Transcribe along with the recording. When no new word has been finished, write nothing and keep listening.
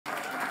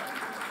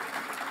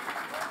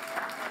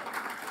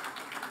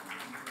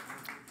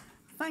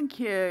Thank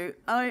you.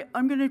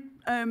 I'm going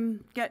to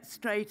get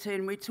straight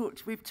in.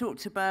 We've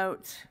talked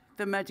about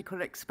the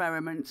medical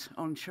experiment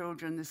on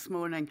children this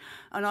morning,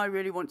 and I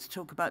really want to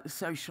talk about the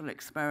social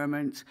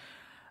experiment.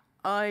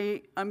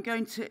 I'm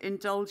going to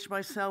indulge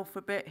myself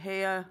a bit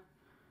here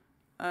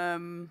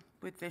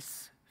with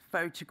this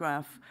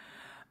photograph.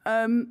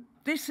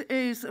 This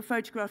is a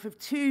photograph of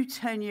two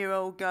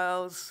 10-year-old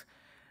girls,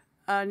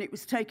 and it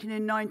was taken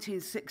in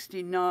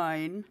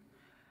 1969.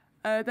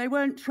 They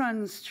weren't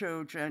trans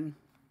children.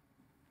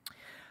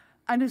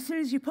 And as soon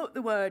as you put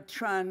the word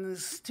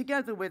trans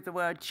together with the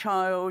word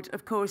child,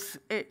 of course,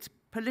 it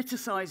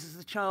politicizes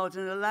the child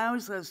and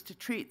allows us to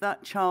treat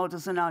that child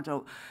as an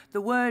adult.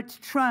 The word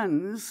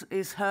trans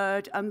is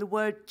heard, and the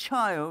word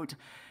child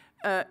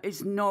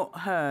is not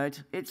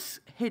heard. It's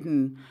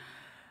hidden.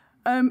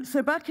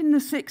 So back in the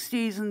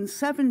 60s and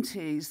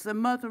 70s, the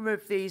mother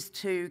of these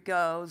two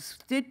girls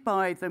did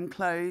buy them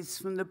clothes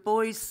from the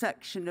boys'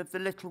 section of the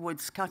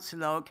Littlewoods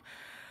catalogue,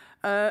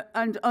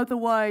 and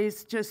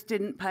otherwise just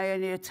didn't pay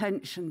any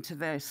attention to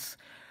this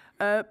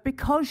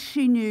because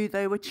she knew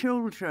they were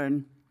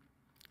children.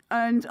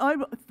 And I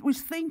was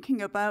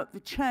thinking about the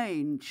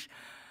change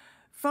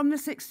from the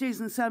 60s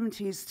and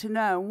 70s to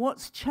now,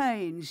 what's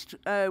changed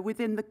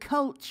within the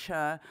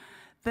culture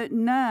that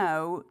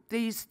now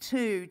these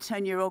two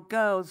 10-year-old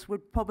girls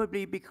would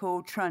probably be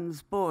called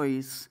trans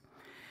boys.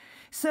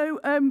 So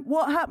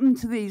what happened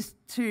to these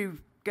two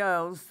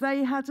girls?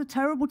 They had a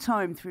terrible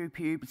time through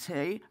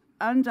puberty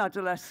and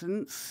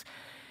adolescence.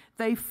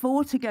 They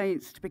fought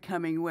against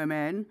becoming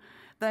women.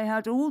 They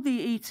had all the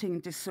eating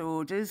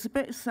disorders, a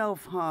bit of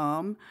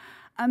self-harm,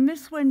 and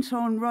this went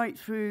on right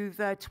through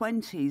their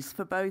 20s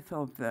for both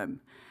of them.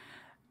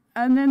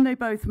 And then they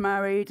both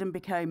married and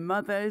became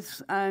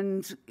mothers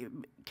and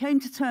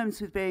came to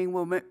terms with being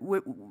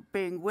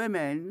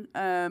women,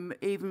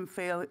 even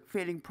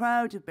feeling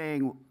proud of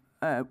being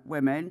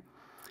women.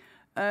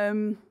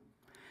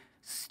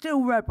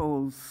 Still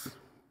rebels.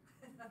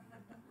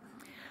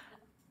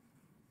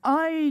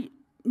 I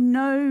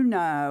know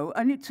now,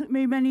 and it took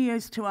me many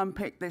years to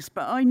unpick this,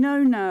 but I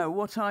know now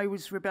what I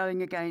was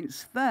rebelling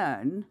against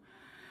then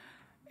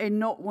in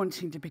not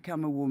wanting to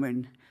become a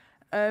woman.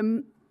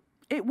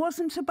 It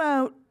wasn't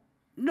about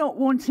not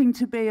wanting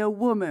to be a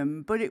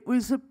woman, but it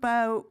was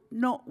about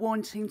not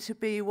wanting to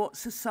be what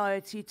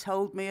society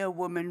told me a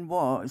woman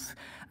was.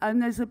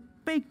 And there's a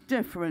big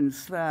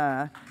difference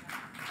there.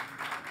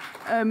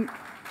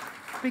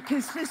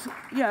 Because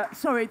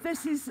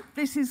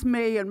this is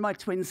me and my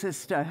twin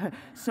sister.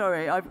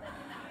 Sorry,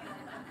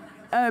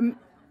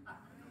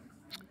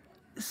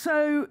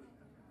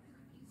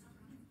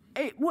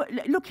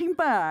 looking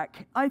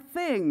back, I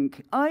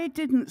think I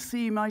didn't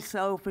see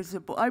myself as a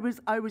boy.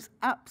 I was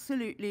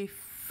absolutely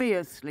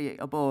fiercely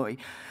a boy,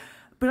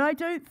 but I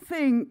don't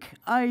think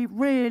I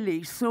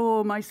really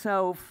saw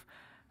myself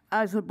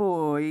as a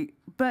boy,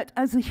 but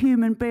as a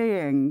human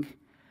being.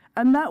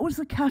 And that was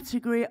a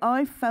category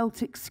I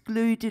felt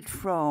excluded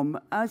from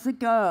as a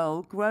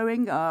girl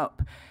growing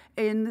up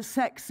in the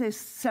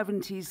sexist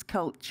 70s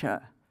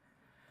culture.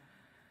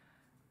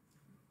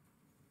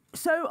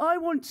 So I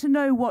want to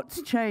know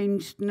what's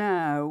changed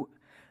now,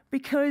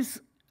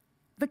 because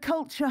the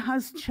culture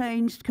has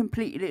changed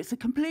completely. It's a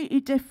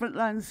completely different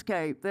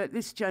landscape that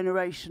this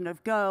generation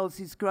of girls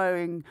is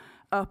growing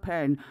up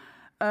in.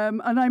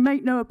 And I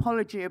make no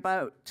apology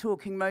about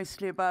talking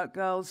mostly about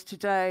girls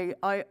today.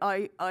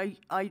 I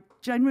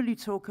generally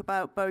talk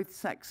about both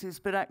sexes,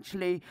 but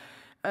actually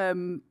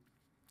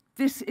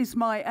this is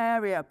my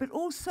area. But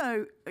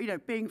also,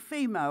 being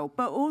female,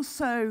 but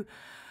also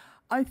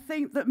I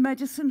think that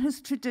medicine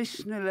has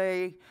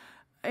traditionally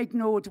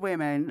ignored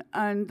women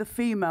and the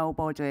female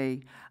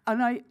body.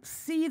 And I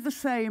see the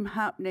same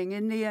happening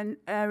in the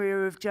area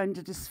of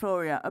gender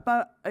dysphoria,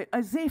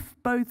 as if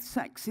both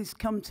sexes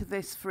come to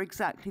this for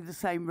exactly the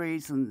same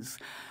reasons.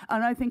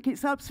 And I think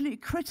it's absolutely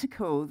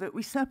critical that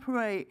we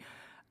separate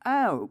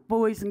out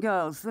boys and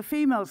girls, the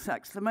female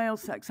sex, the male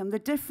sex, and the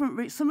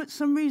different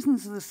some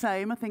reasons are the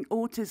same. I think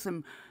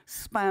autism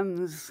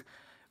spans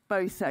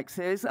both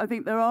sexes. I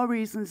think there are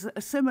reasons that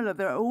are similar.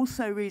 There are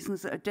also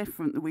reasons that are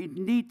different that we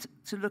need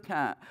to look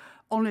at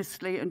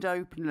honestly and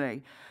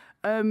openly.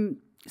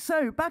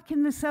 So back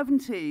in the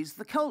 70s,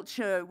 the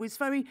culture was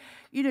very,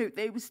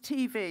 it was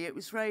TV, it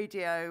was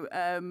radio,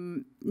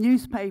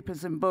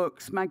 newspapers and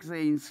books,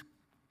 magazines.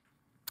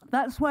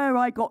 That's where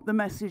I got the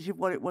message of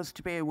what it was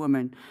to be a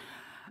woman.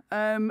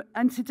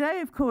 And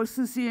today, of course,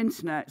 there's the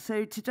internet.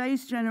 So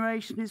today's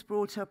generation is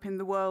brought up in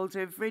the world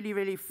of really,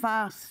 really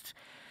fast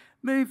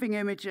moving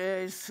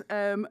images.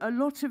 A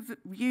lot of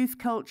youth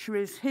culture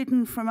is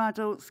hidden from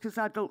adults because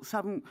adults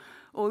haven't,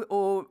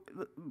 or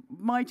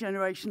my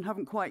generation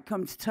haven't quite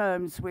come to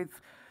terms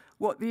with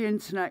what the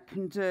internet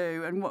can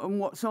do and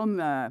what's on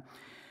there.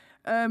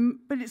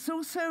 But it's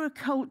also a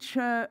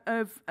culture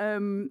of,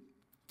 when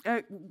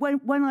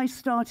I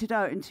started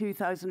out in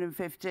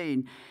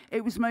 2015,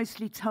 it was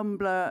mostly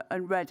Tumblr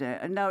and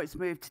Reddit, and now it's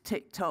moved to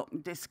TikTok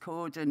and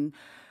Discord and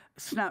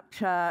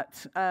Snapchat,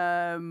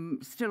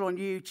 still on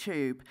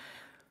YouTube.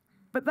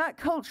 But that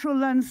cultural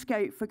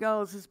landscape for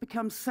girls has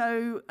become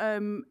so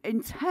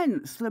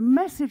intense. The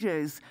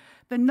messages,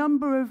 the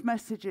number of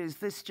messages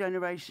this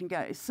generation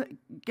gets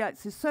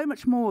is so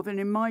much more than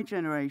in my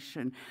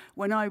generation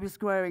when I was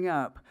growing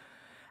up.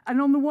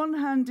 And on the one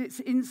hand, it's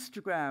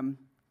Instagram.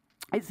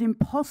 It's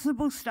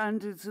impossible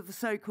standards of the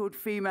so-called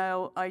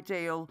female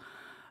ideal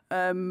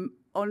on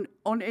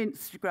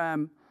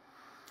Instagram.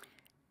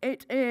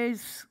 It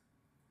is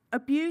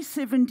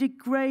abusive and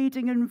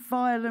degrading and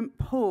violent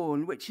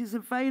porn, which is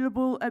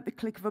available at the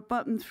click of a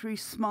button through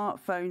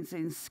smartphones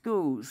in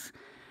schools.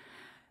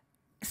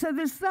 So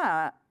there's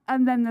that,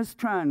 and then there's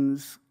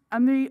trans.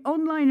 And the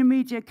online and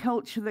media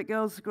culture that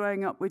girls are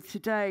growing up with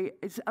today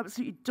is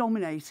absolutely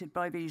dominated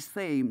by these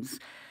themes.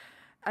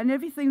 And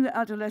everything that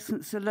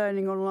adolescents are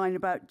learning online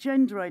about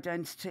gender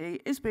identity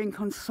is being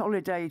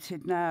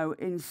consolidated now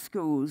in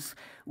schools,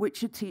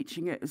 which are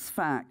teaching it as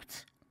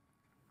fact.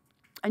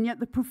 And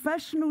yet the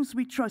professionals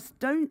we trust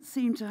don't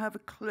seem to have a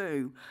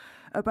clue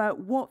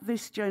about what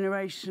this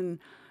generation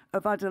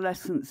of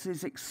adolescents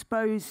is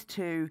exposed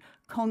to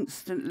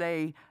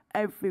constantly,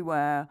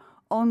 everywhere,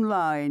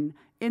 online,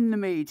 in the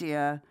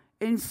media,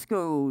 in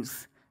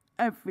schools,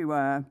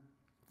 everywhere.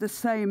 The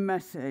same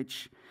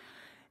message.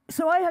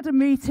 So I had a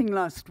meeting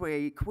last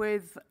week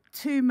with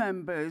 2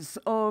 members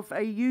of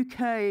a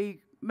UK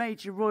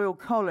major royal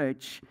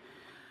college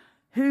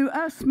who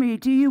asked me,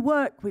 do you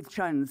work with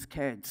trans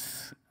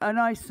kids? And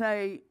I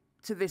say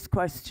to this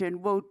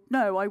question, well,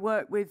 no, I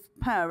work with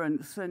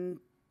parents and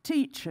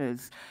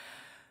teachers.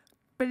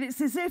 But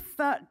it's as if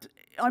that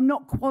I'm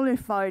not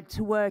qualified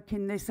to work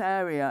in this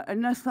area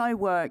unless I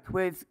work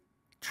with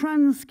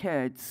trans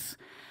kids.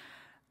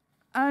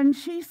 And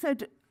she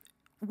said,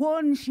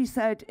 one, she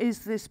said,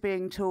 is this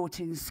being taught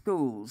in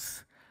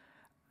schools?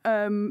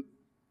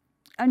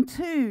 And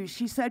 2,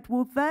 she said,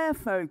 well, their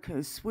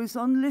focus was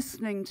on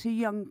listening to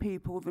young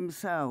people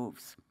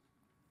themselves.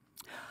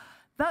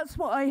 That's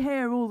what I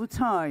hear all the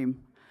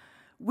time.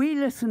 We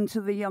listen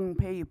to the young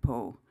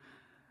people.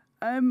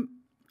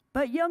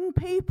 But young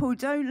people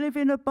don't live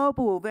in a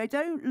bubble. They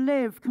don't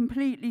live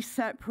completely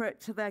separate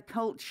to their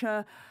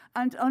culture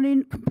and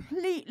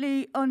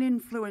completely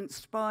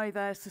uninfluenced by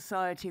their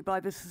society, by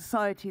the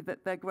society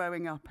that they're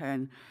growing up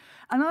in.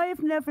 And I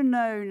have never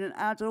known an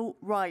adult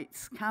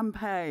rights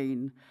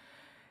campaign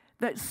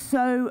that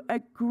so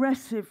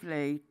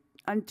aggressively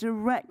and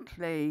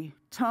directly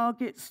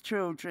targets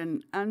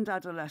children and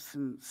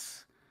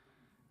adolescents.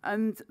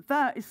 And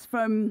that is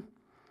from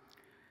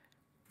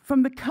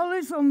the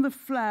colours on the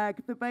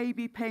flag, the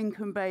baby pink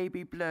and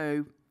baby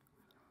blue,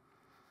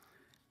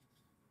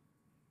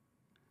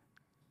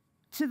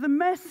 to the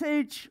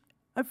message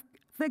of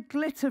the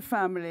glitter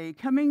family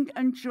coming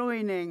and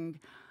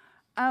joining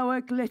our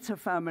glitter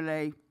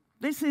family.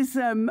 This is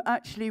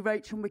actually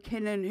Rachel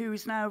McKinnon, who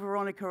is now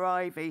Veronica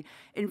Ivy,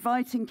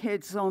 inviting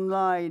kids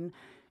online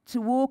to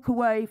walk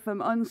away from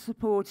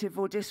unsupportive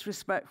or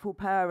disrespectful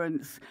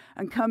parents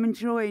and come and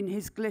join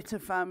his glitter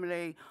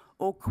family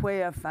or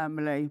queer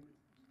family.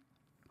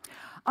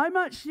 I'm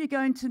actually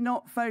going to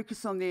not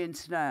focus on the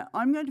internet.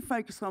 I'm going to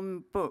focus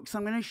on books.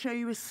 I'm going to show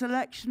you a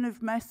selection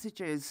of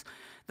messages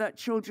that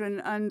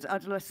children and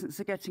adolescents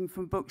are getting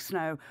from books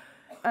now.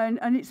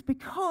 And it's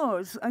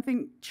because I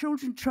think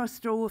children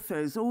trust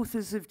authors.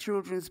 Authors of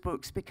children's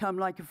books become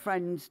like a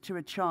friend to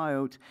a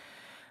child.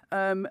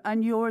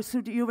 And you're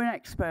an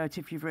expert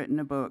if you've written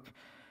a book,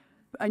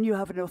 and you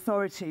have an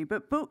authority.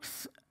 But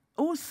books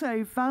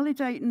also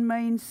validate and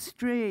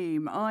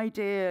mainstream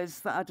ideas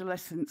that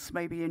adolescents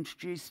may be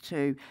introduced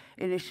to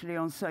initially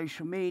on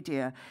social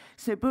media.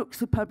 So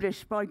books are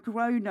published by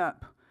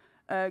grown-ups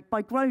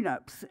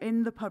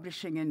in the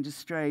publishing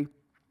industry.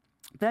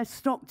 They're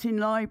stocked in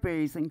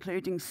libraries,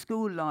 including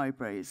school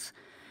libraries,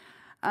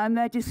 and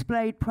they're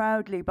displayed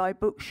proudly by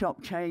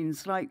bookshop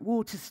chains like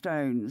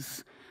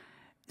Waterstones.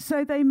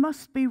 So they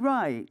must be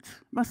right,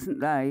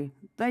 mustn't they?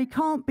 They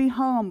can't be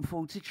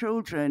harmful to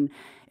children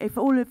if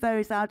all of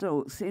those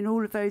adults in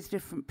all of those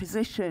different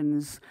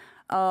positions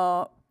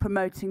are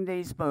promoting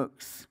these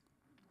books.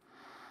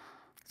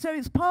 So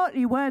it's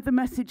partly where the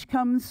message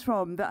comes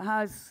from that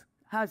has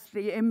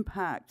the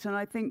impact, and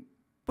I think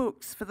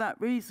books, for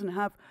that reason,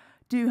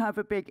 do have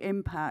a big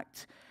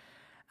impact.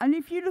 And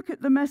if you look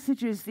at the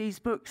messages these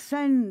books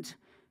send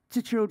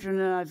to children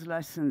and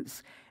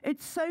adolescents,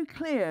 it's so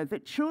clear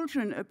that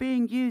children are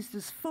being used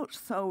as foot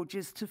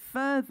soldiers to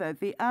further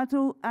the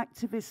adult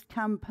activist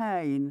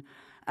campaign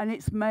and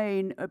its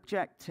main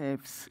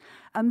objectives.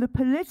 And the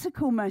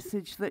political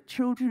message that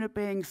children are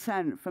being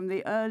sent from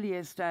the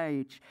earliest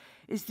age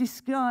is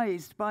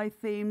disguised by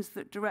themes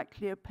that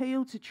directly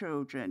appeal to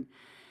children,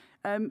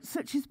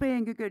 such as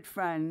being a good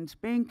friend,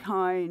 being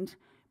kind,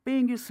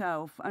 being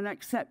yourself, and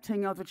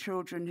accepting other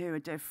children who are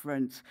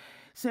different.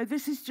 So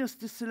this is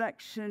just a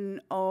selection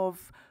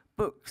of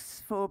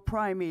books for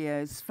primary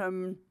years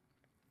from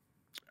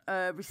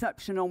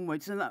reception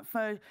onwards. And that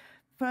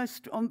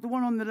first, the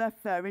one on the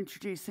left there,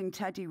 Introducing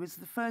Teddy, was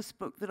the first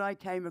book that I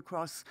came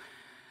across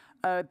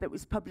that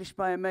was published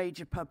by a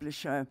major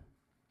publisher.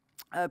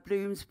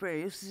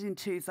 Bloomsbury. This is in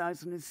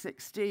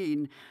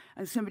 2016,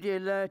 and somebody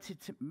alerted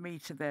me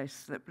to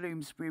this, that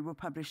Bloomsbury were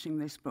publishing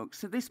this book.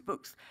 So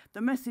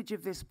the message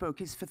of this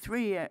book is for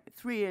 3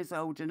 years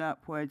old and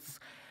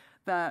upwards,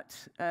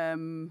 that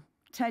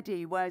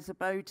Teddy wears a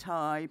bow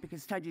tie,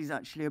 because Teddy's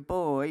actually a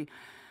boy,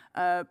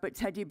 but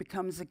Teddy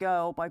becomes a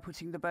girl by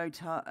putting the bow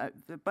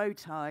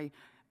tie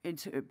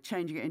into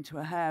changing it into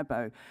a hair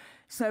bow.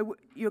 So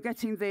you're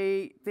getting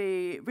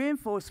the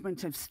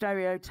reinforcement of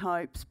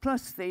stereotypes,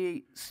 plus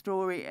the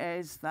story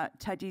is that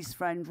Teddy's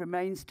friend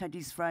remains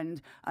Teddy's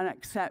friend and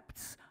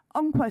accepts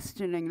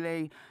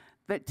unquestioningly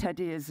that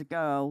Teddy is a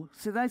girl.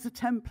 So there's a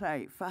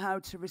template for how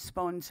to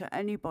respond to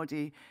any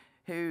boy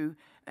who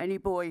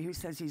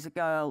says he's a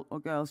girl, or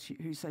girl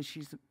who says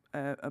she's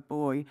a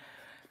boy.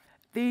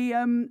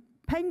 The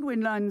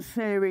Penguinland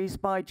series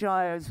by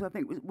Giles, I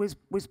think,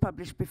 was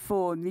published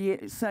before,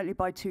 certainly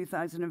by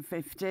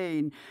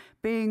 2015.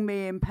 Being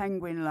me in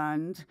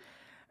Penguinland,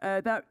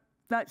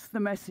 that's the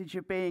message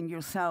of being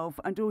yourself.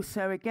 And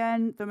also,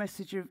 again, the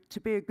message of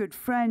to be a good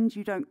friend,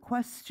 you don't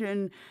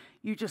question,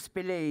 you just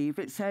believe.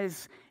 It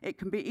says it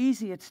can be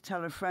easier to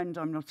tell a friend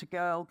I'm not a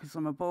girl because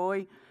I'm a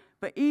boy,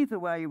 but either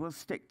way we'll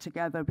stick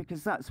together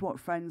because that's what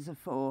friends are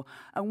for.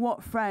 And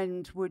what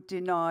friend would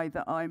deny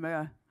that I'm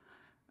a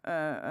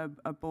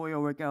boy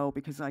or a girl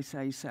because I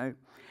say so?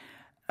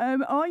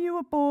 Are you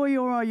a boy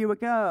or are you a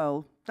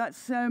girl?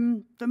 That's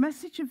the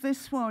message of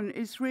this one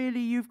is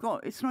really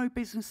it's no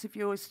business of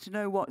yours to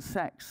know what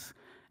sex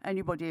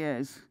anybody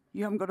is.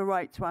 You haven't got a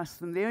right to ask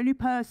them. The only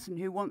person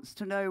who wants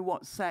to know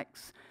what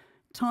sex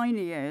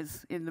Tiny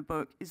is in the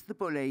book is the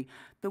bully,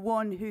 the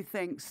one who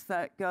thinks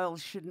that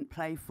girls shouldn't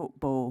play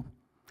football.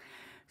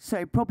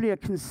 So probably a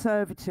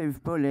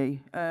conservative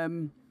bully.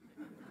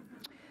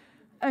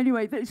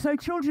 Anyway, so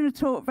children are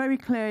taught very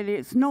clearly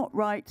it's not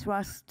right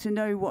to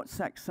know what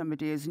sex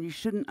somebody is, and you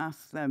shouldn't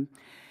ask them.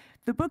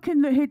 The book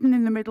hidden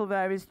in the middle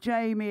there is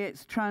Jamie.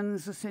 It's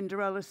trans, a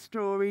Cinderella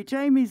story.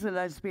 Jamie's a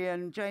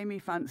lesbian. Jamie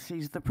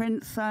fancies the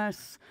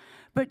princess,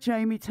 but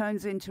Jamie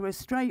turns into a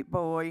straight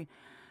boy,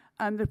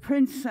 and the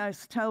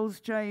princess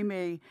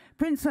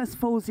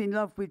falls in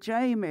love with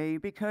Jamie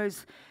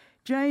because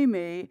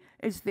Jamie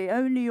is the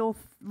only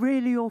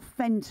really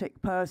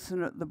authentic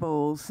person at the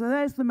ball. So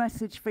there's the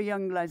message for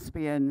young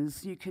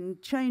lesbians. You can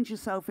change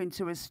yourself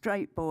into a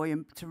straight boy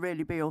and to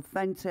really be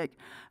authentic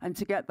and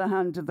to get the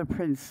hand of the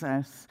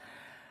princess.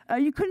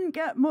 You couldn't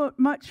get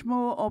much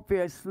more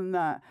obvious than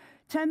that.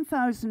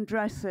 10,000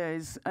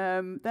 dresses,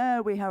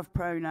 there we have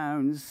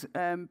pronouns.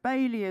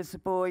 Bailey is a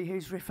boy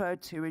who's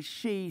referred to as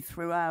she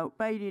throughout.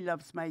 Bailey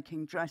loves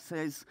making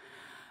dresses.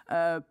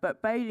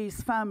 But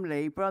Bailey's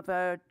family,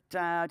 brother,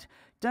 dad,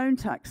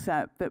 don't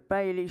accept that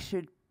Bailey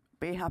should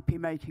be happy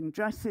making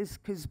dresses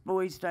because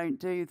boys don't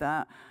do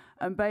that.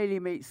 And Bailey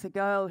meets a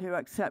girl who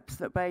accepts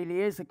that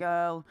Bailey is a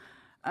girl,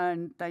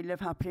 and they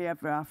live happily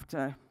ever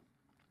after.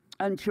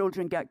 And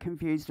children get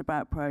confused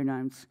about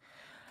pronouns.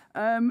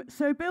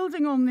 So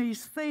building on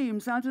these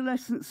themes,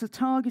 adolescents are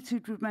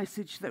targeted with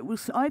message that will,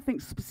 I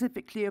think,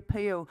 specifically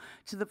appeal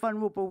to the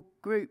vulnerable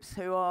groups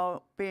who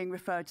are being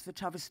referred to the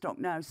Tavistock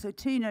now. So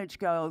teenage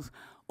girls,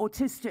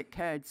 autistic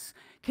kids,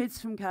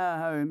 kids from care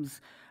homes.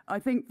 I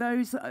think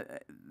these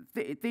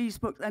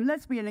books, and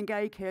lesbian and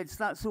gay kids,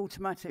 that's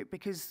automatic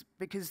because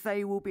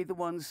they will be the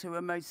ones who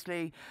are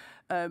mostly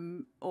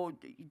or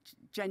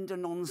gender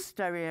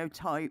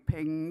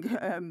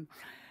non-stereotyping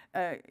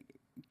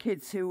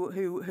kids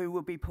who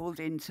will be pulled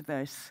into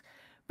this.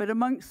 But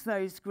amongst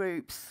those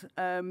groups,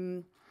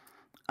 I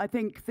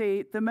think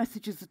the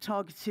messages are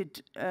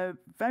targeted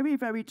very,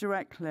 very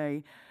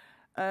directly.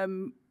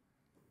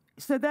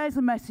 So there's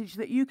a message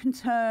that you can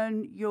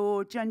turn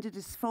your gender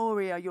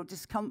dysphoria, your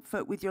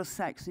discomfort with your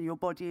sex and your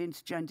body,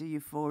 into gender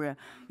euphoria.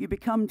 You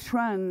become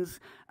trans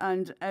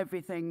and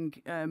everything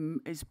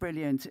is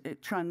brilliant.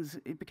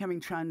 Becoming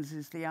trans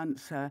is the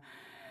answer.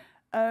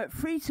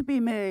 Free to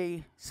be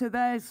me. So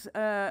there's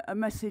a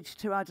message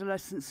to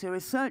adolescents who are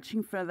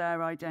searching for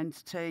their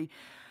identity.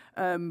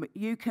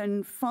 You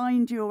can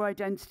find your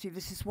identity.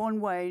 This is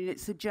one way, and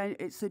it's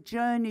a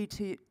journey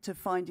to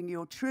finding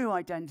your true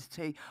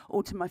identity.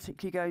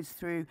 Automatically goes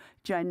through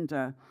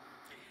gender.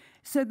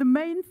 So the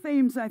main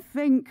themes, I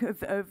think,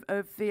 of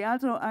the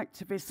adult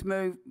activist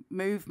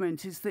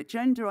movement is that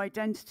gender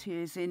identity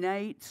is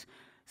innate,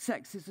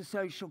 sex is a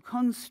social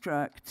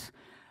construct.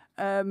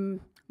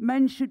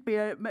 Men should be,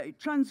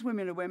 trans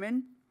women are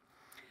women.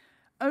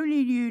 Only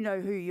you know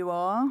who you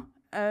are.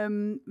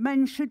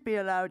 Men should be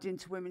allowed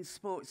into women's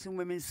sports and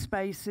women's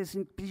spaces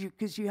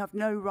because you have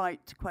no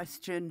right to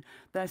question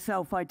their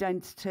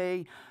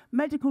self-identity.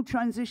 Medical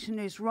transition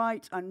is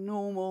right and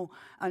normal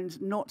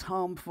and not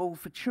harmful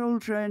for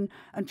children,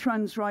 and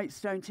trans rights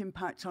don't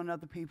impact on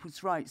other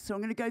people's rights. So I'm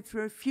going to go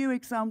through a few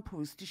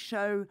examples to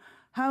show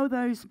how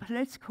those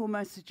political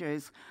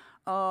messages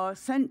are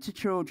sent to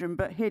children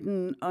but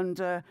hidden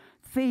under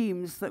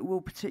themes that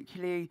will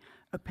particularly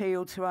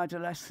appeal to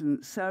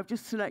adolescents. So I've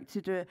just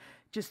selected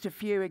just a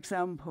few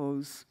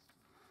examples.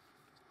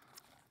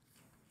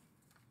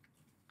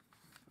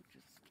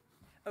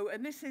 Oh,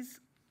 and this is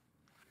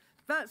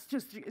that's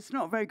just, it's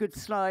not a very good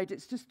slide.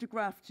 It's just a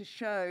graph to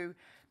show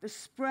the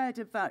spread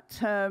of that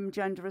term,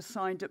 gender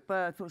assigned at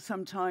birth, or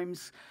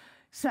sometimes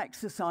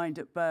sex assigned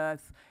at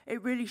birth.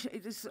 It really,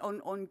 it is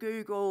on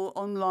Google,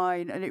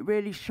 online, and it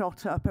really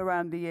shot up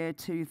around the year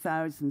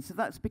 2000. So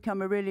that's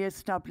become a really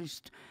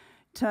established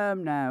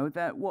term now,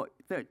 that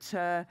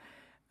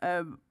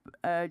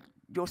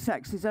your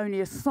sex is only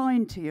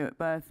assigned to you at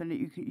birth, and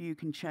you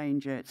can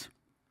change it.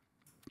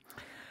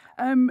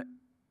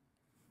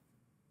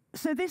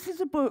 So this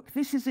is a book,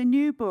 this is a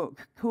new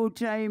book called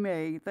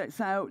Jamie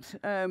that's out.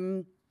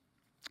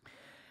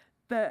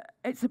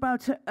 It's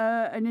about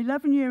an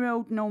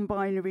 11-year-old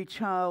non-binary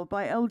child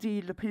by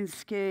L.D.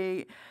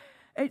 Lipinski.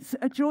 It's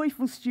a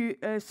joyful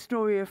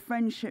story of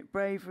friendship,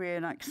 bravery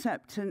and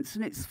acceptance,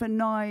 and it's for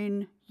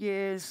 9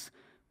 years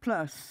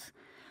plus.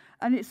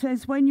 And it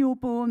says, when you're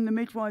born, the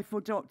midwife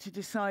or doctor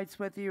decides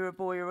whether you're a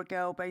boy or a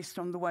girl based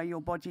on the way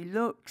your body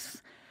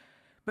looks.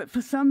 But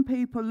for some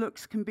people,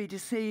 looks can be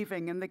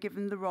deceiving and they're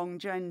given the wrong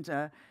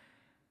gender.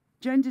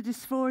 Gender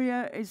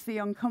dysphoria is the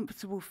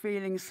uncomfortable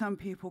feeling some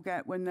people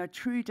get when their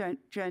true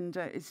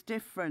gender is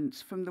different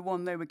from the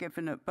one they were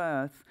given at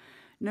birth.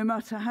 No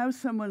matter how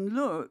someone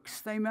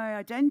looks, they may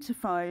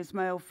identify as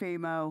male,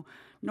 female,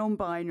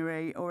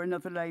 non-binary, or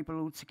another label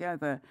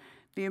altogether.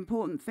 The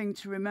important thing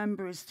to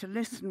remember is to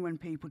listen when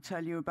people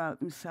tell you about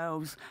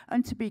themselves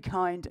and to be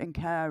kind and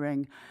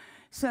caring.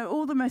 So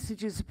all the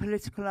messages of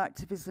political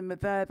activism are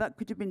there. That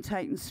could have been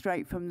taken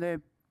straight from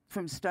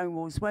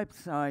Stonewall's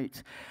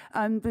website.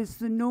 And there's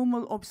the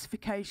normal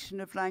obfuscation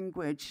of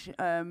language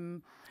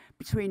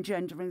between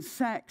gender and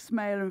sex.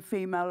 Male and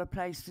female are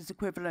placed as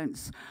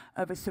equivalents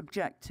of a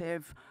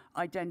subjective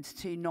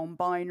identity,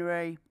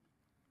 non-binary.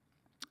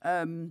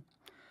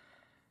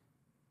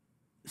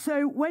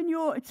 So when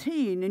you're a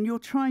teen and you're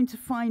trying to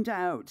find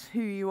out who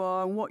you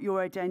are and what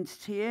your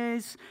identity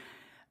is,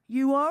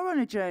 you are on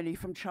a journey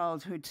from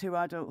childhood to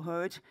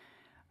adulthood.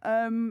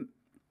 And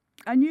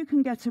you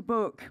can get a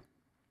book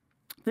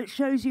that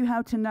shows you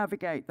how to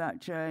navigate that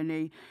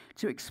journey,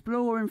 to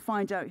explore and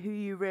find out who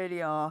you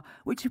really are,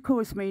 which of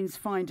course means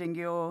finding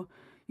your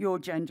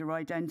gender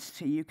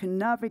identity. You can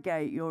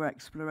navigate your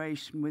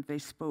exploration with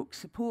this book,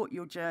 support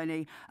your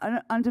journey,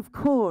 and of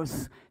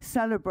course,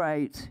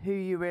 celebrate who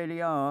you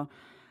really are.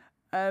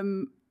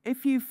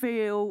 If you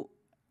feel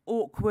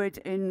awkward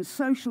in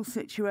social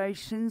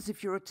situations,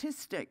 if you're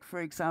autistic, for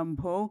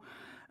example,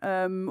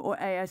 or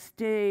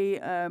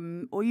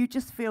ASD, or you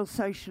just feel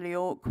socially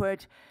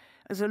awkward,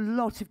 as a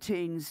lot of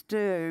teens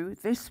do,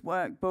 this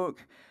workbook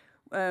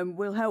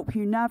will help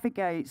you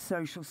navigate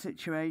social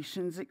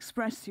situations,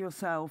 express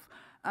yourself,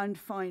 and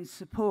find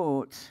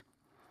support.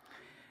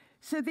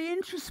 So the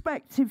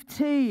introspective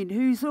teen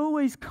who's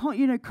always,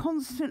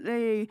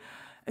 constantly,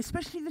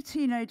 especially the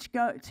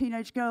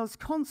teenage girls,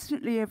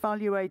 constantly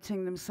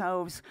evaluating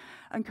themselves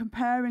and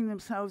comparing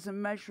themselves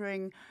and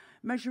measuring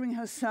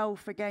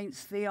herself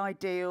against the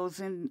ideals,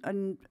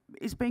 and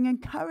is being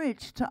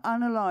encouraged to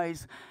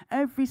analyse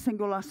every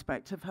single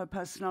aspect of her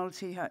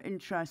personality, her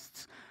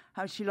interests,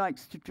 how she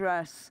likes to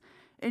dress,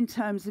 in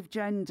terms of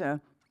gender.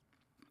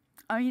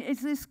 I mean,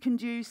 is this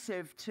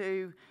conducive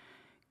to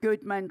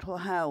good mental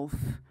health?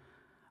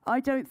 I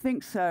don't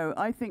think so.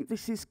 I think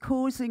this is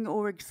causing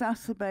or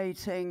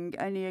exacerbating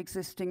any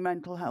existing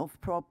mental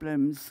health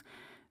problems.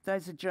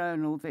 There's a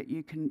journal that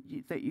you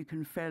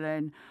can fill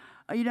in.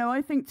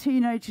 I think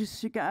teenagers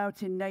should get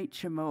out in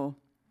nature more.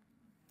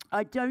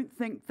 I don't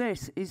think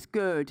this is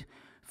good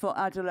for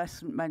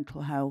adolescent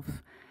mental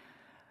health.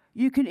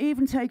 You can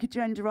even take a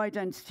gender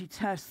identity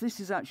test. This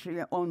is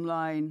actually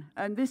online.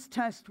 And this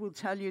test will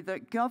tell you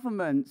that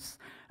governments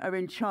are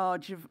in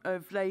charge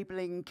of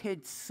labelling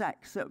kids'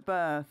 sex at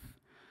birth.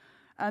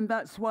 And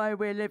that's why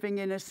we're living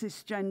in a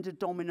cisgender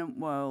dominant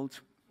world.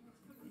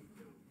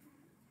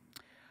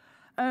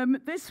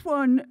 This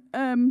one,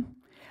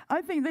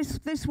 I think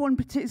this one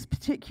is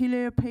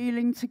particularly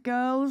appealing to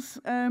girls.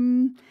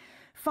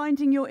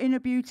 Finding your inner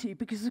beauty,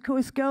 because of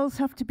course girls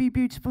have to be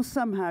beautiful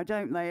somehow,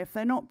 don't they? If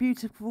they're not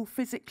beautiful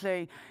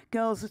physically,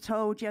 girls are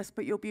told, yes,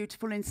 but you're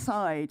beautiful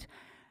inside.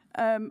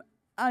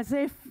 As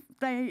if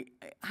they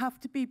have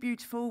to be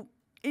beautiful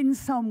in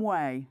some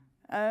way.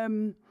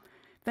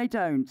 They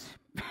don't.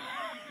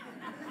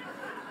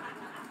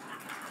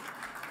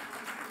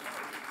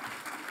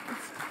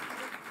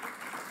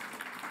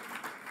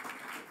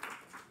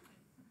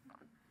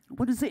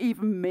 What does it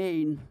even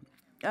mean?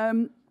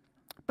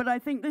 But I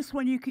think this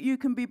one, you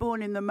can be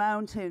born in the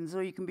mountains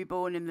or you can be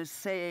born in the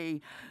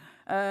sea.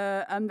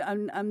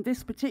 And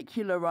this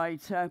particular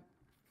writer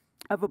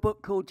of a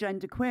book called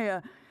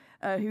Genderqueer,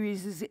 who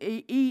uses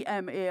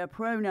EM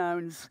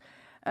pronouns,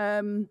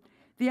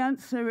 the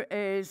answer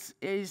is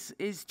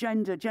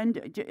gender,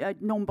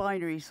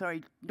 non-binary,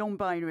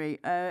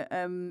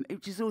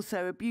 which is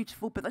also a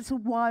beautiful, but that's a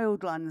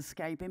wild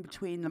landscape in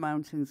between the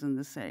mountains and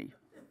the sea.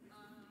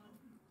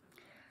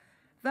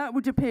 That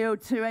would appeal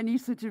to any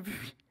sort of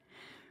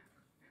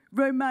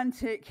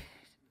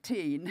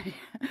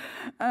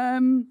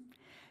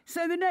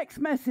So the next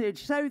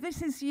message. So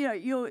this is,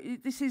 you're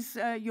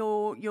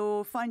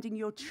finding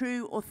your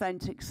true,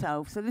 authentic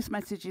self. So this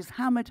message is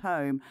hammered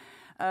home.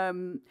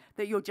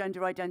 That your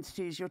gender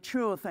identity is your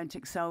true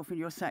authentic self and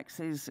your sex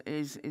is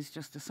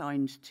just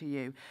assigned to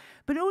you.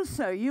 But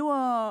also, you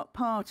are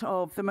part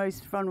of the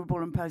most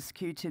vulnerable and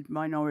persecuted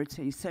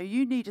minority. So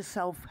you need a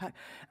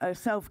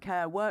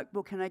self-care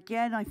workbook. And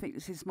again, I think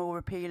this is more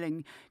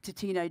appealing to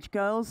teenage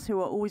girls who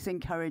are always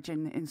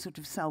encouraging in sort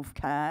of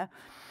self-care.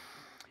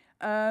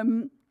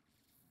 And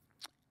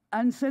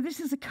so this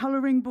is a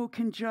colouring book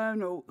and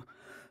journal,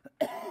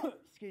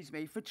 excuse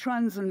me, for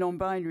trans and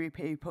non-binary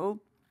people.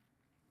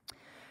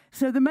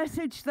 So the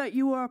message that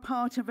you are a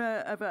part of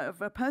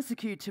a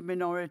persecuted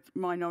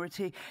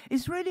minority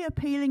is really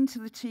appealing to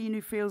the teen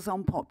who feels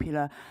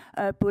unpopular,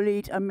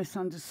 bullied and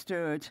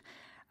misunderstood.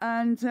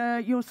 And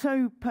you're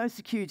so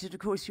persecuted, of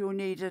course, you'll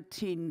need a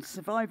teen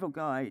survival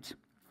guide.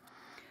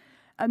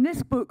 And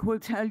this book will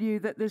tell you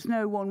that there's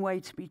no one way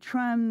to be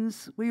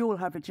trans. We all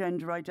have a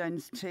gender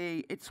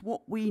identity. It's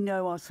what we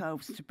know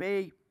ourselves to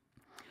be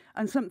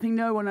and something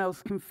no one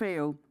else can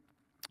feel.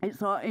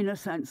 It's our inner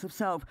sense of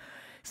self.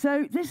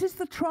 So this is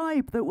the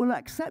tribe that will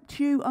accept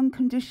you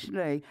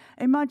unconditionally.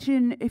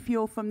 Imagine if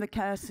you're from the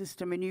care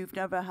system and you've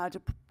never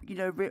had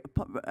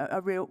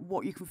a real,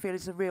 what you can feel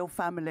is a real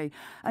family.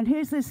 And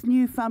here's this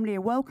new family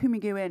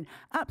welcoming you in,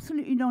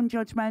 absolutely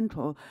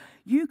non-judgmental.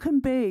 You can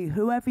be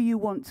whoever you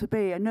want to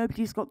be, and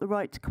nobody's got the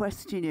right to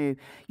question you.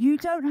 You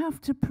don't have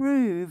to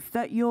prove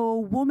that you're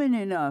woman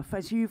enough,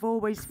 as you've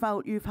always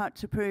felt you've had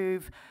to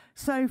prove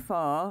so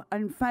far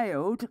and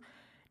failed.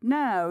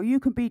 Now you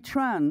can be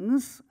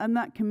trans, and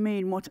that can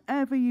mean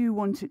whatever you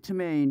want it to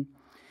mean.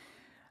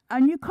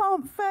 And you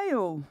can't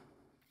fail.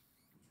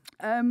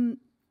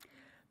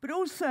 But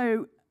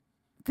also,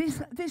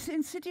 this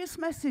insidious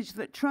message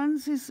that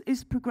trans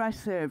is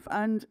progressive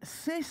and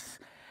cis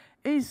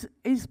is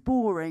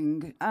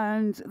boring.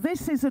 And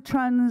this is a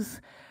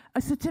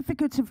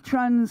certificate of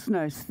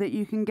transness that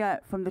you can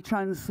get from the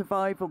Trans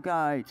Survival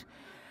Guide.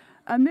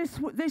 And this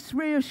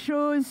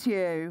reassures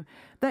you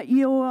that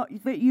you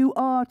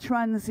are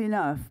trans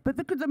enough. But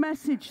look at the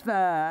message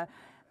there.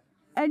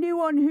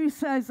 Anyone who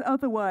says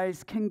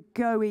otherwise can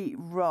go eat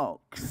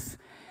rocks.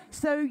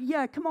 So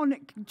yeah, come on,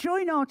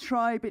 join our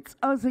tribe. It's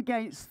us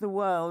against the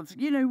world.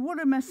 You know, what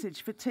a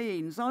message for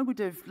teens. I would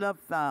have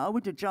loved that. I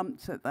would have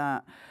jumped at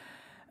that.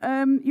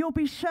 You'll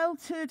be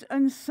sheltered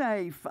and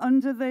safe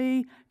under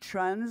the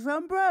trans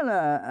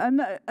umbrella.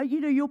 And,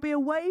 you'll be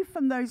away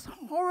from those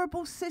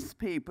horrible cis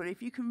people.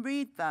 If you can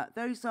read that,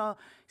 those are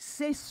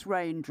cis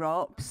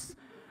raindrops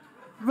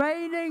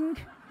raining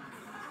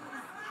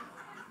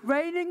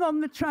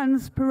on the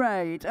trans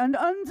parade. And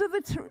under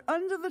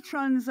the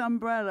trans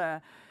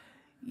umbrella,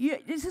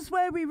 this is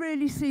where we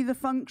really see the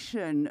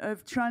function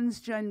of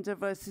transgender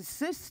versus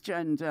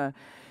cisgender.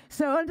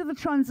 So under the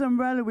trans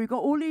umbrella, we've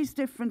got all these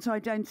different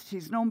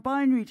identities: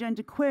 non-binary,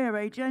 genderqueer,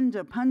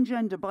 agender,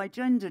 pangender,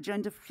 bigender,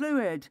 gender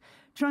fluid,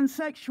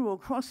 transsexual,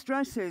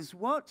 cross-dressers.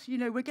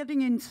 We're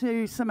getting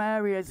into some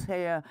areas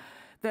here.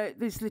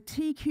 There's the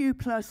TQ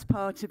plus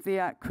part of the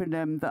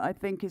acronym that I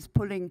think is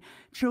pulling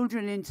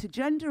children into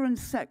gender and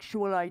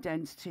sexual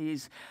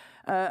identities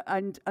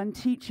and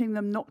teaching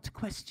them not to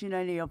question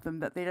any of them,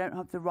 that they don't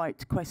have the right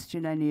to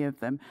question any of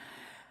them.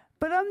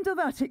 But under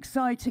that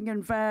exciting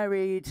and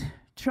varied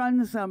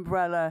trans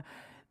umbrella,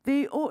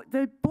 the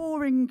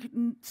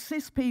boring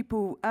cis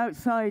people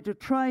outside are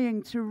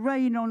trying to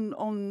rain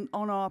on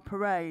our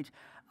parade.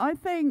 I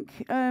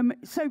think,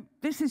 so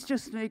this is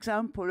just an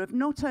example of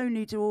not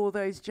only do all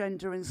those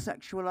gender and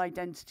sexual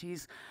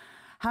identities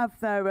have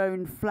their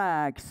own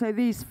flag. So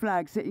these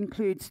flags, it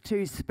includes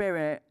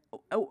two-spirit,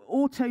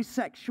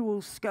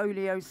 autosexual,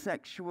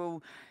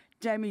 scoliosexual,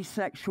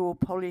 demisexual,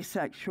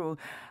 polysexual.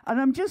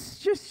 And I'm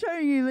just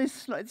showing you this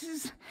slide.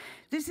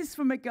 This is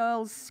from a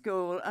girls'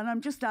 school, and I'm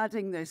just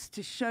adding this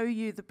to show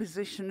you the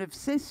position of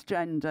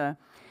cisgender.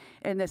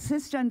 And the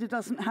cisgender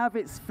doesn't have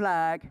its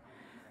flag,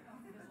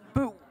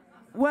 but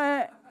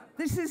where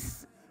this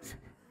is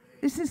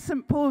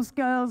St. Paul's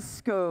Girls'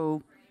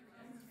 School.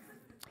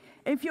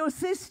 If you're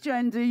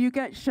cisgender, you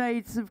get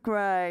shades of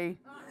grey.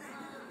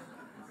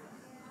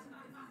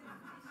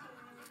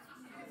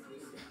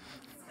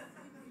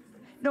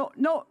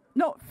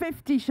 Not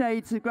 50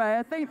 shades of grey.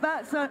 I think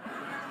that's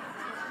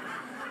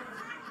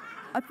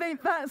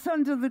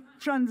under the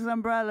trans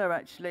umbrella,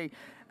 actually.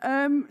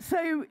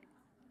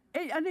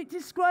 It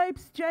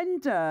describes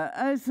gender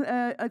as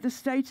the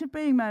state of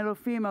being male or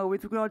female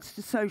with regards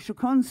to social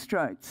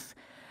constructs.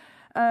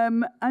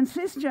 And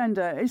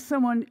cisgender is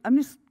someone, and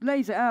this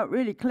lays it out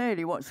really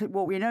clearly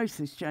what we know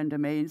cisgender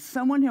means: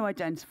 someone who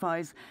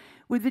identifies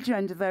with the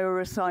gender they were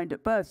assigned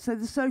at birth. So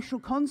the social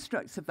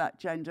constructs of that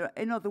gender,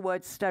 in other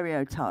words,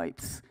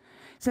 stereotypes.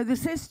 So the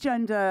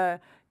cisgender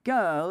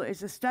girl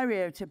is a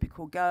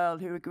stereotypical girl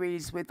who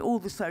agrees with all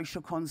the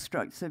social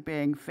constructs of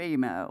being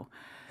female.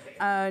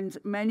 And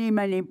many,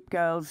 many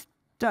girls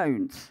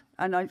don't.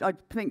 And I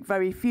think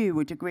very few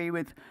would agree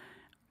with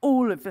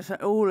all of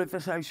the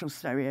social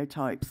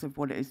stereotypes of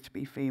what it is to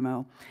be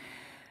female.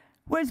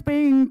 Whereas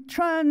being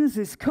trans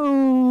is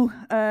cool.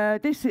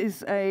 This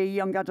is a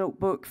young adult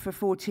book for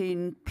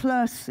 14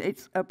 plus.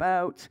 It's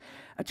about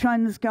a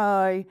trans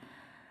guy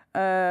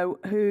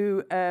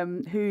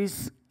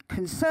whose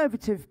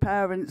conservative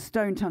parents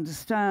don't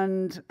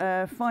understand.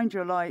 Find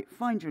your light,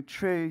 find your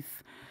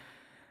truth,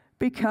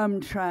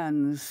 become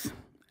trans.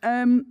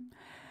 The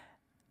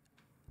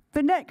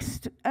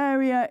next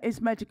area is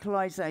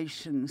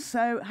medicalisation.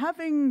 So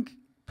having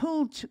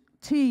pulled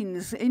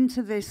teens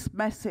into this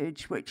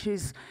message, which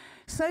is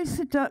so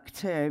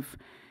seductive,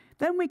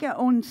 then we get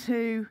on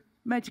to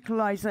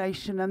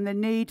medicalisation and the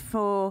need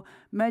for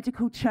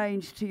medical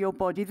change to your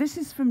body. This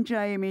is from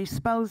Jamie,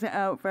 spells it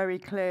out very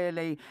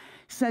clearly.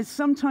 Says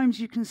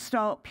sometimes you can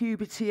start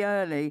puberty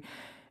early.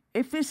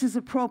 If this is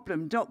a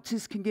problem,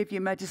 doctors can give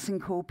you medicine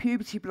called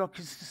puberty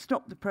blockers to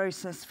stop the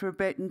process for a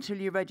bit until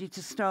you're ready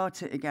to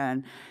start it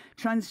again.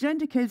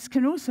 Transgender kids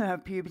can also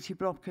have puberty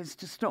blockers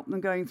to stop them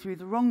going through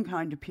the wrong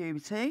kind of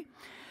puberty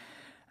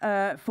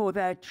for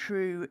their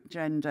true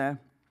gender,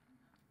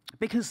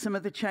 because some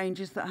of the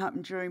changes that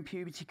happen during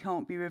puberty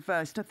can't be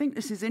reversed. I think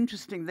this is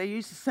interesting. They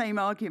use the same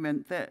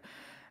argument that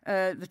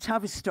the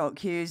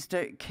Tavistock used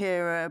at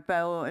Kira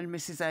Bell and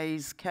Mrs.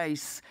 A's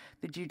case,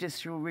 the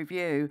judicial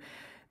review,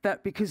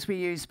 that because we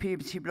use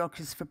puberty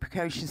blockers for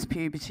precocious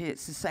puberty,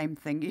 it's the same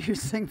thing,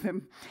 using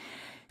them.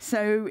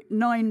 So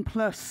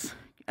 9+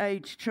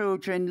 age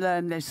children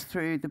learn this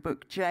through the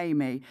book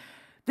Jamie.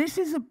 This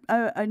is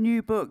a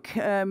new book,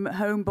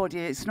 Homebody.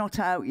 It's not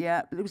out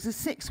yet, but there was a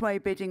 6-way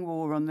bidding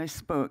war on this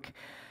book.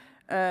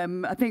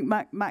 I think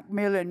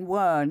Macmillan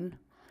won.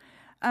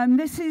 And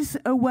this is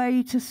a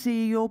way to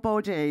see your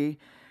body.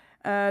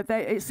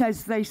 It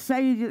says, they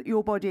say that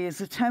your body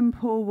is a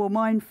temple, well,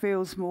 mine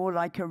feels more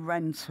like a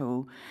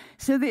rental.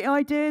 So the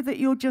idea that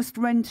you're just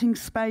renting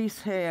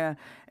space here,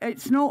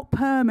 it's not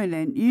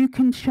permanent. You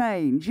can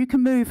change. You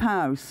can move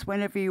house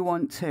whenever you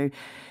want to.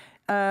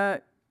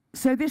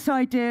 So this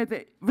idea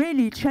that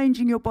really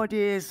changing your body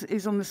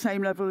is on the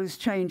same level as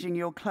changing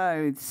your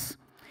clothes.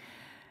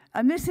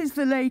 And this is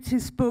the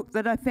latest book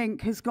that I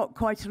think has got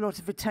quite a lot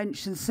of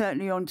attention,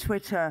 certainly on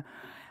Twitter.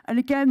 And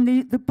again,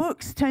 the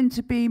books tend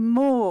to be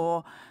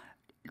more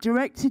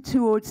directed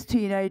towards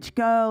teenage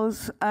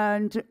girls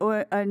and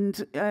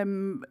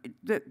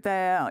that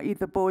they're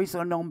either boys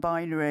or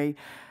non-binary.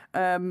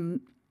 So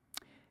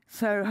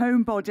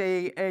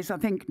Homebody is, I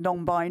think,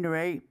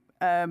 non-binary.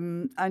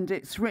 And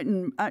it's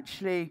written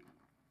actually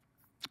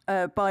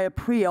by a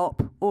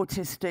pre-op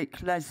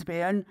autistic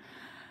lesbian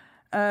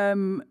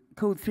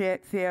called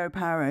Theo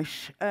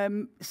Parrish.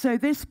 So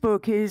this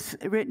book is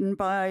written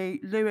by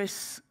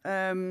Lewis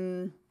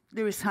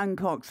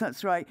Hancock,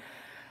 that's right,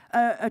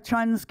 a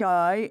trans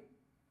guy.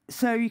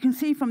 So you can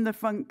see from the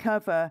front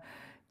cover,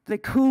 the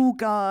cool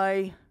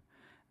guy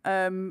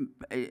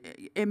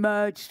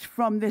emerged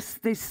from this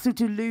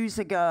sort of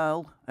loser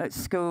girl at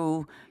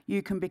school.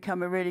 You can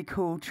become a really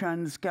cool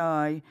trans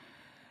guy.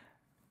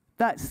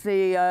 That's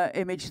the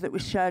image that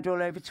was shared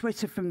all over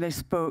Twitter from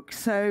this book.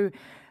 So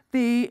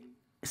the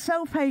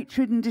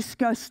self-hatred and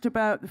disgust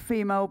about the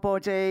female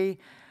body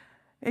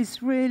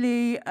is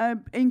really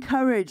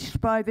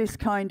encouraged by this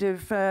kind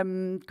of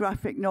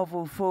graphic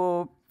novel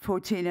for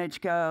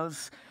teenage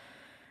girls.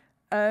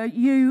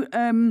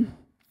 The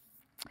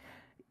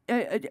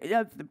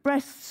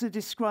breasts are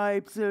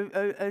described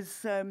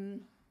as...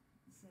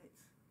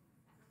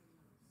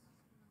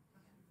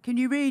 can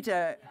you read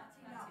it?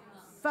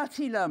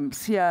 Fatty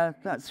lumps, yeah,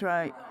 that's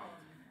right.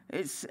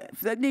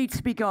 That need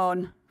to be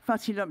gone.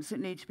 Fatty lumps that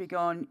need to be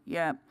gone,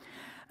 yeah.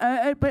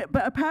 But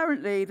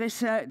apparently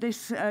this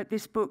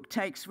book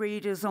takes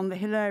readers on the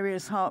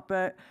hilarious,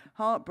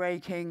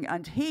 heartbreaking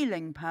and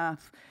healing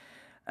path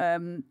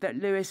that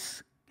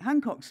Lewis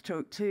Hancock's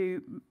took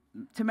to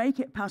make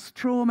it past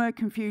trauma,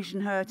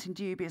 confusion, hurt, and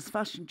dubious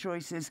fashion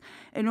choices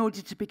in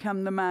order to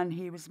become the man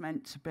he was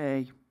meant to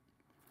be.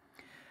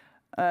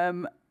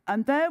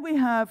 And there we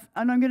have,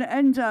 and I'm going to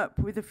end up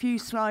with a few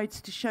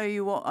slides to show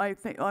you what I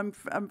think I'm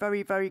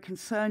very, very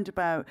concerned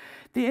about.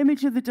 The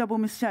image of the double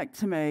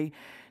mastectomy.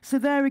 So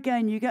there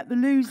again, you get the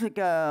loser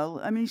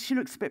girl. I mean, she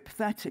looks a bit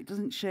pathetic,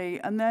 doesn't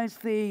she? And there's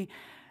the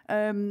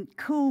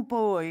cool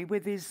boy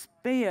with his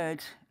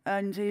beard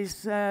and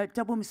his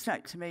double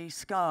mastectomy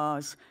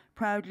scars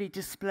proudly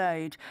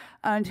displayed.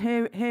 And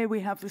here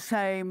we have the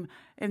same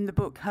in the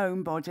book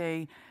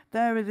Homebody.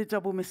 There are the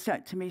double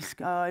mastectomy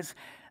scars.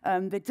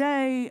 The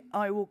day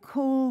I will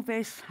call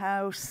this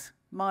house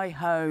my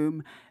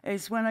home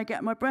is when I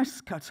get my breasts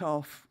cut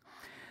off.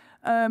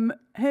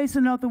 Here's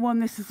another one.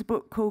 This is a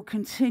book called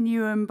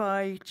Continuum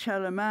by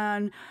Chella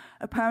Mann.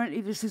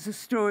 Apparently this is a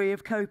story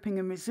of coping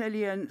and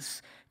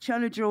resilience.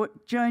 Chella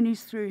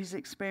journeys through his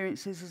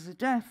experiences as a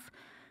deaf,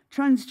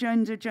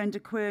 transgender,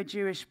 genderqueer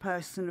Jewish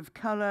person of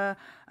colour,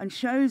 and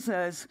shows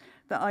us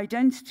that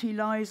identity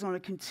lies on a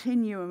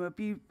continuum,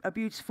 a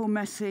beautiful,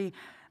 messy,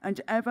 and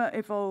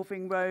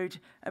ever-evolving road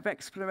of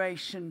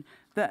exploration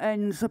that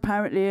ends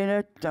apparently in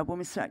a double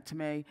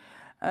mastectomy.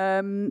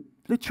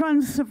 The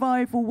Trans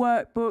Survival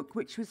Workbook,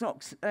 which was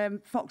Fox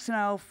and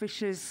Owl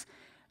Fisher's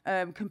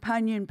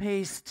companion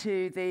piece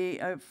to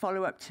the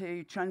follow-up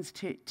to Trans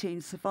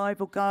Teen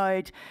Survival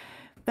Guide.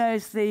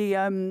 There's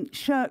the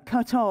shirt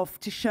cut off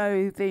to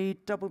show the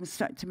double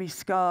mastectomy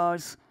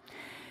scars.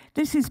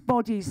 This is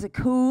Bodies Are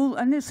Cool,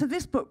 and so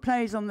this book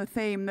plays on the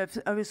theme of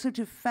a sort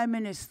of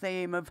feminist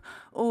theme of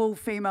all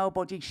female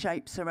body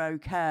shapes are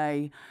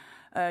okay,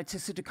 to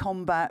sort of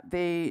combat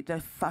the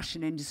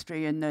fashion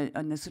industry and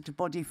the sort of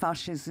body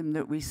fascism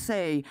that we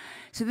see.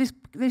 So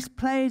this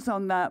plays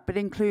on that, but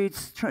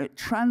includes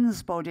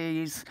trans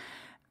bodies,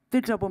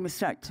 the double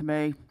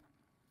mastectomy,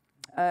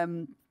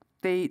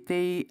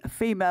 the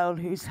female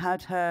who's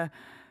had her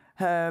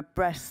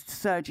breast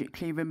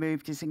surgically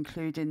removed is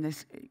included in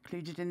this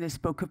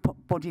book of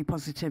body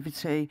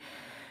positivity.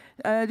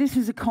 This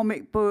is a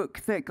comic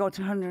book that got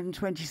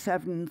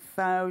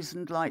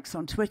 127,000 likes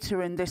on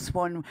Twitter, and this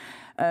one,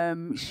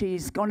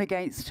 she's gone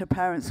against her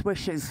parents'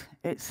 wishes,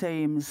 it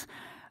seems.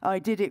 I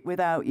did it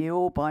without you,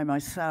 all by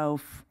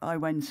myself. I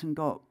went and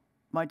got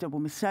my double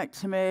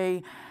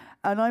mastectomy,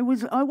 and I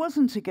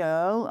wasn't a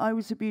girl, I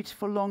was a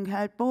beautiful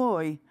long-haired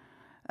boy.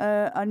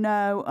 And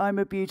now I'm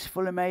a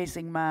beautiful,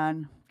 amazing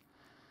man.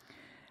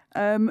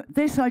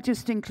 This I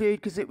just include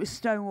because it was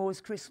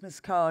Stonewall's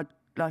Christmas card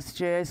last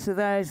year. So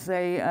there's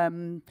a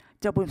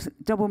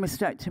double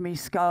mastectomy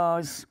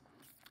scars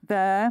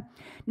there.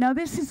 Now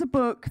this is a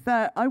book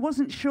that I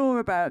wasn't sure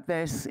about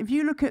this. If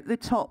you look at the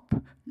top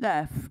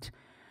left,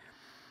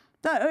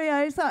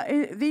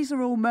 these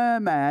are all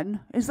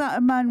mermen. Is that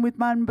a man with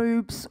man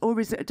boobs, or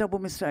is it a double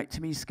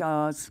mastectomy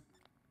scars?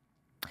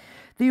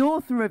 The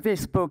author of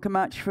this book, A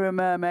Match for a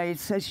Mermaid,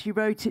 says she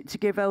wrote it to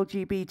give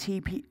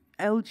LGBT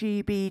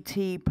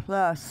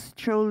plus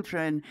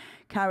children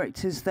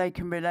characters they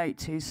can relate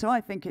to. So I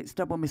think it's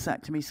double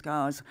mastectomy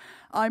scars.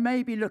 I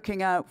may be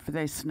looking out for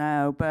this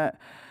now, but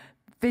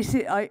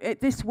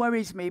this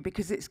worries me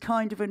because it's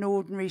kind of an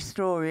ordinary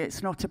story.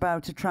 It's not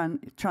about a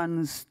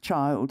trans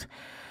child.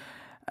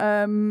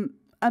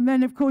 And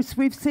then, of course,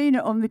 we've seen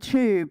it on the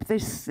tube.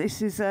 This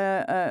is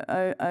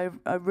a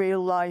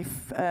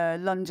real-life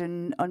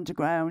London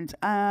Underground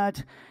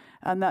ad,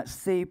 and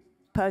that's the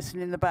person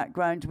in the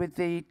background with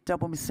the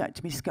double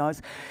mastectomy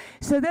scars.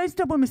 So those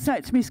double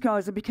mastectomy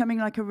scars are becoming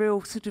like a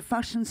real sort of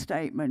fashion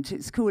statement.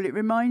 It's cool. It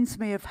reminds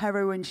me of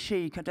heroin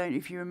chic. I don't know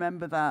if you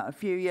remember that a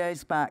few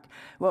years back,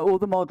 where all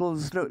the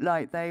models looked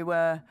like they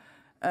were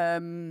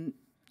on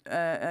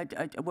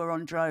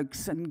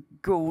drugs and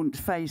gaunt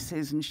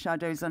faces and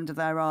shadows under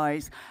their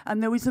eyes.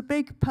 And there was a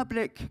big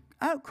public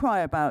outcry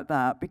about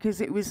that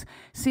because it was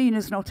seen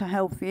as not a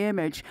healthy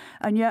image.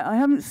 And yet I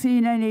haven't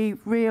seen any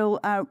real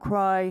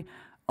outcry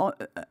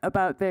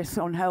about this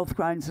on health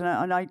grounds,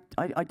 and I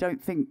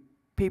don't think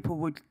people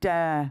would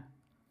dare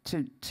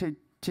to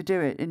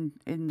do it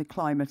in the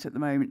climate at the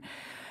moment.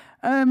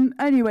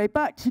 Anyway,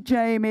 back to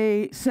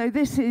Jamie. So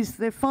this is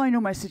the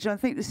final message. I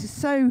think this is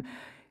so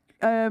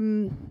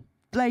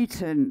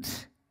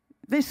blatant.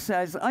 This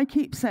says, I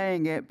keep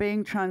saying it,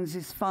 being trans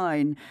is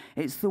fine.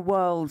 It's the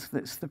world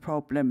that's the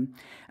problem.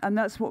 And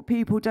that's what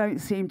people don't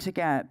seem to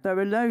get. There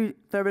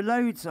are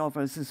loads of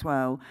us as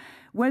well.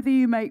 Whether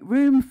you make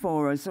room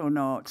for us or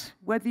not,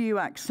 whether you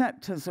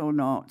accept us or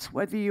not,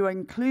 whether you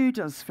include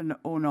us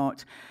or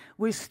not,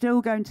 we're still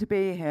going to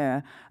be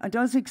here. And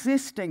us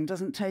existing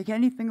doesn't take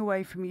anything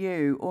away from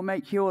you or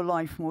make your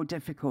life more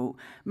difficult.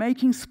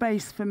 Making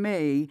space for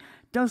me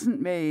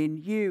doesn't mean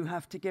you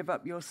have to give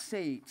up your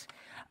seat.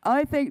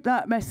 I think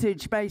that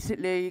message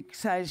basically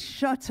says,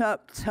 shut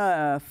up,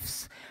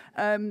 TERFs.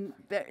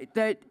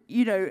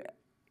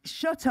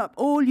 Shut up,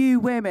 all you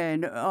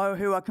women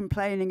who are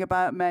complaining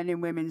about men in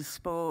women's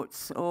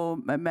sports or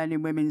men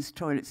in women's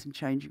toilets and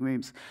changing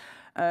rooms.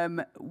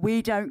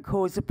 We don't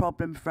cause a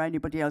problem for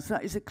anybody else.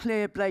 That is a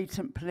clear,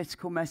 blatant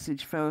political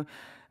message for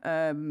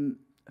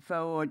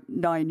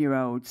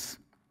 9-year-olds.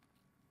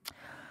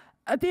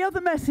 The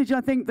other message I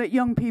think that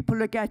young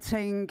people are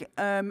getting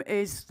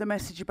is the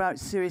message about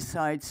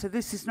suicide. So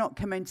this has not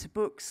come into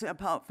books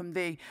apart from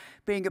being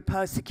a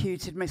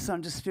persecuted,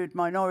 misunderstood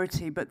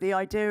minority, but the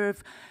idea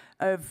of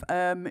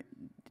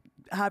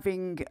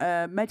having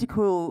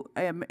medical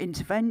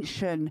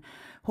intervention,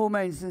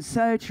 hormones and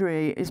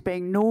surgery is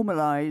being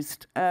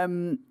normalised.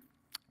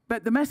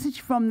 But the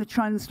message from the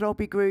trans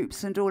lobby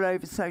groups and all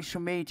over social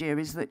media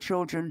is that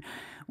children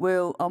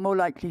are more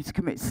likely to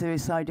commit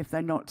suicide if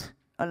they're not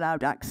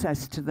allowed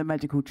access to the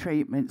medical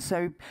treatment.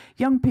 So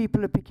young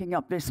people are picking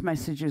up this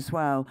message as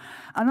well.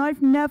 And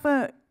I've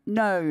never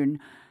known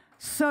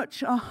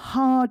such a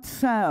hard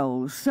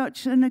sell,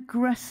 such an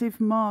aggressive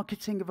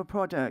marketing of a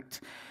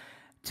product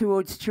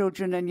towards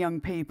children and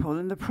young people.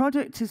 And the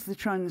product is the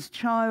trans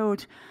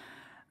child,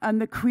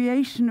 and the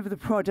creation of the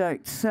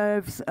product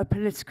serves a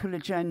political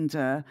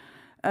agenda.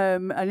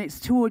 And it's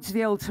towards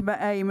the ultimate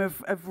aim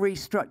of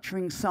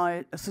restructuring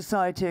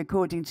society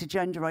according to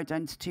gender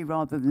identity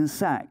rather than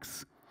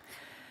sex.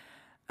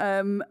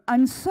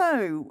 And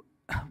so,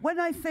 when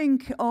I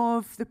think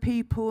of the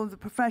people, the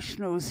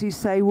professionals who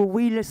say, well,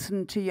 we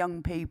listen to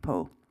young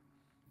people,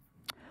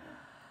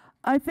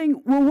 I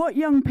think, well, what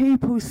young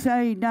people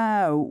say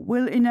now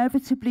will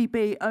inevitably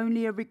be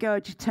only a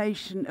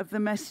regurgitation of the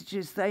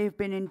messages they have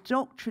been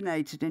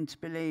indoctrinated into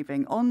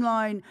believing,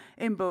 online,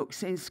 in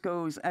books, in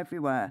schools,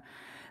 everywhere.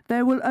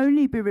 They will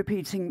only be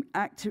repeating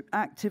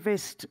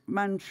activist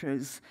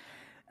mantras.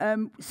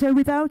 So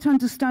without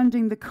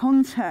understanding the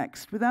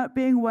context, without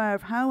being aware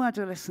of how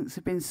adolescents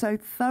have been so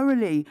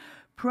thoroughly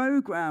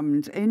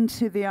programmed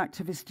into the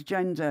activist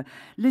agenda,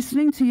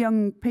 listening to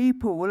young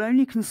people will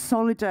only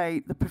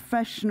consolidate the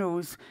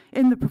professionals,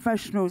 in the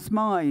professional's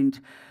mind,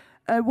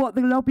 what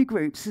the lobby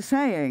groups are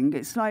saying.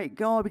 It's like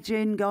garbage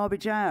in,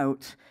 garbage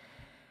out.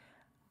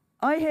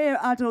 I hear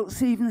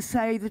adults even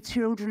say the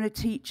children are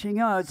teaching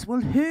us.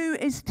 Well, who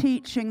is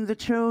teaching the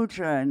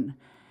children?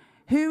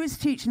 Who is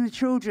teaching the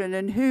children,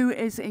 and who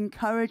is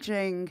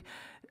encouraging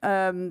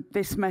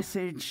this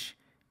message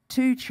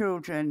to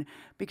children?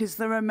 Because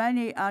there are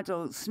many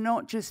adults,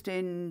 not just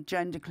in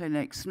gender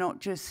clinics, not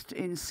just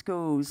in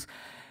schools,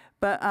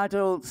 but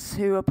adults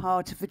who are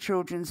part of the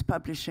children's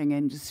publishing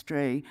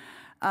industry,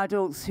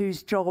 adults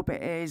whose job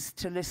it is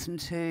to listen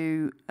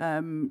to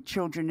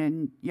children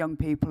and young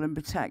people and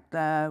protect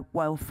their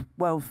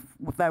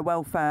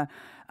welfare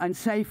and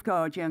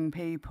safeguard young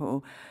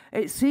people.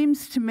 It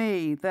seems to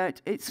me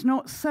that it's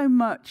not so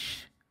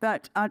much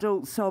that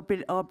adults are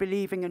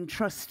believing and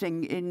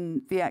trusting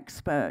in the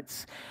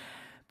experts,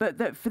 but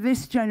that for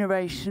this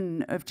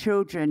generation of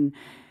children,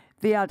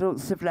 the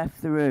adults have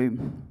left the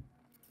room.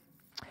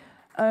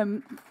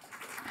 And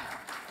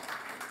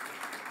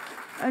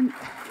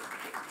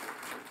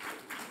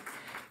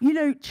you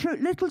know,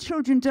 little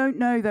children don't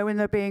know, though, when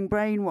they're being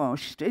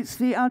brainwashed. It's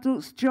the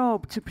adult's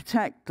job to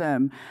protect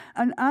them.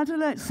 And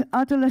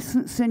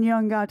adolescents and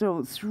young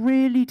adults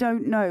really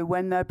don't know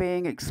when they're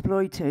being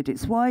exploited.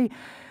 It's why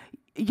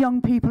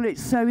young people,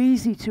 it's so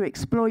easy to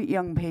exploit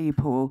young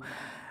people.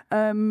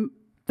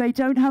 They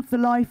don't have the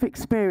life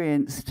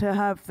experience to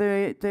have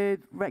the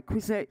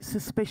requisite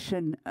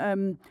suspicion.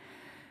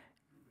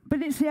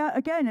 But it's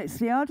it's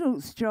the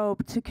adult's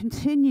job to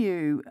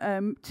continue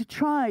to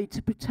try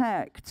to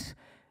protect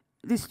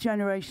this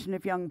generation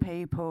of young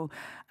people.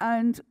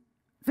 And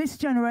this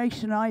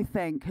generation, I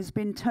think, has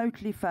been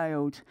totally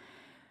failed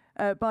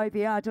by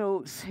the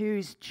adults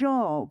whose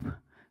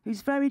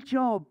very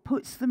job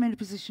puts them in a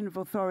position of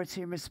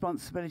authority and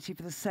responsibility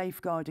for the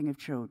safeguarding of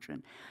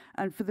children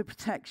and for the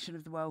protection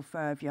of the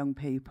welfare of young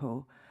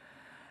people.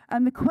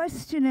 And the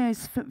question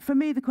is, for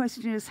me, the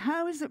question is,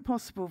 how is it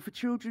possible for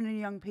children and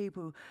young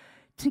people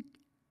to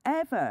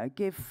ever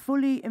give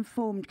fully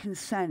informed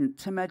consent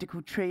to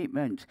medical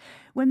treatment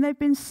when they've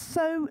been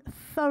so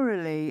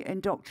thoroughly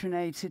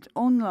indoctrinated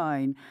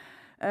online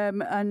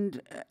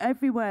and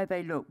everywhere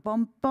they look,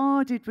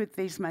 bombarded with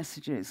these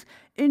messages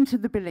into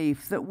the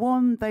belief that,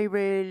 one, they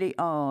really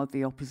are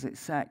the opposite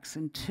sex,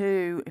 and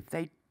two, if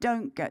they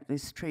don't get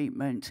this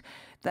treatment,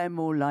 they're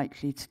more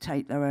likely to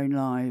take their own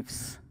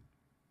lives.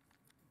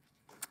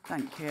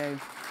 Thank you.